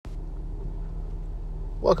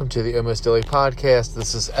Welcome to the Almost Daily Podcast.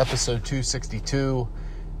 This is episode 262,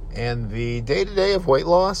 and the day-to-day of weight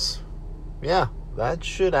loss, that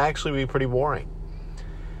should actually be pretty boring.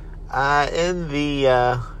 In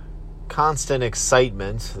the constant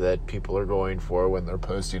excitement that people are going for when they're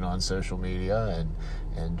posting on social media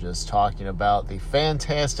and just talking about the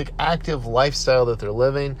fantastic active lifestyle that they're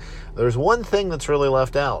living, there's one thing that's really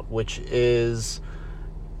left out, which is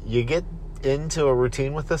you get into a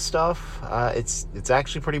routine with this stuff, it's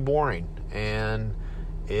actually pretty boring, and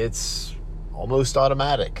it's almost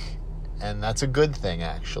automatic, and that's a good thing.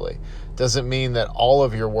 Actually, doesn't mean that all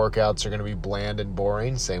of your workouts are going to be bland and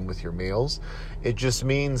boring. Same with your meals. It just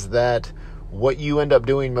means that what you end up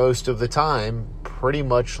doing most of the time pretty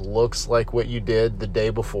much looks like what you did the day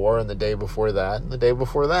before and the day before that and the day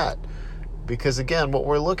before that, because again, what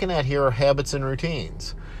we're looking at here are habits and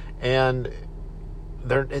routines, and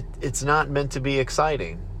it's not meant to be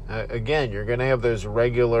exciting. Again, you're going to have those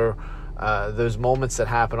regular, those moments that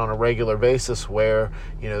happen on a regular basis where,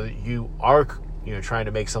 you are, trying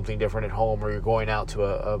to make something different at home, or you're going out to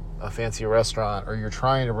a fancy restaurant, or you're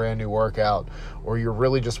trying a brand new workout, or you're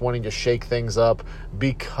really just wanting to shake things up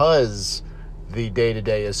because the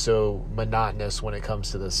day-to-day is so monotonous when it comes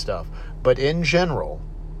to this stuff. But in general,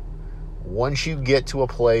 once you get to a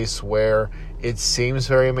place where it seems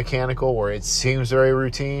very mechanical, where it seems very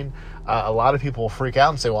routine, a lot of people will freak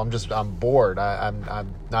out and say, well, I'm bored.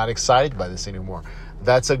 I'm not excited by this anymore.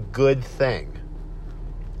 That's a good thing.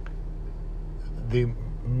 The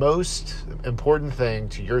most important thing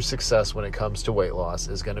to your success when it comes to weight loss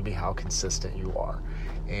is going to be how consistent you are.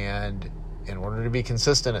 And in order to be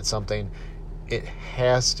consistent at something, it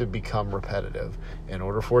has to become repetitive. In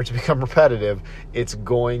order for it to become repetitive, it's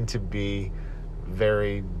going to be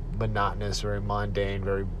very monotonous, very mundane,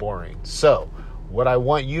 very boring. So what I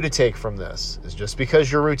want you to take from this is, just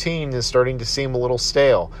because your routine is starting to seem a little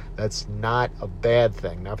stale, that's not a bad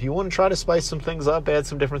thing. Now, if you want to try to spice some things up, add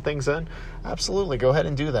some different things in, absolutely go ahead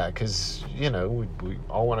and do that, because, we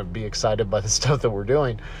all want to be excited by the stuff that we're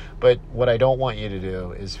doing. But what I don't want you to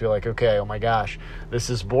do is feel like, okay, oh my gosh, this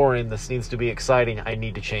is boring, this needs to be exciting, I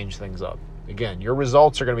need to change things up. Again, your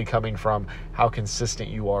results are going to be coming from how consistent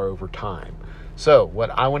you are over time. So what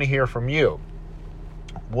I want to hear from you,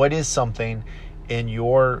 what is something in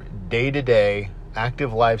your day-to-day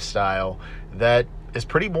active lifestyle that is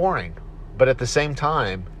pretty boring, but at the same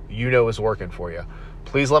time, is working for you?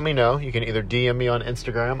 Please let me know. You can either DM me on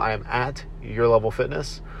Instagram. I am at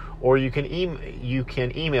YourLevelFitness, or you can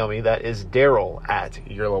email me. That is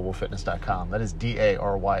Daryl@YourLevelFitness.com. That is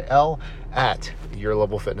DARYL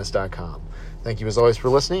 @YourLevelFitness.com. Thank you as always for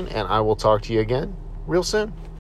listening, and I will talk to you again real soon.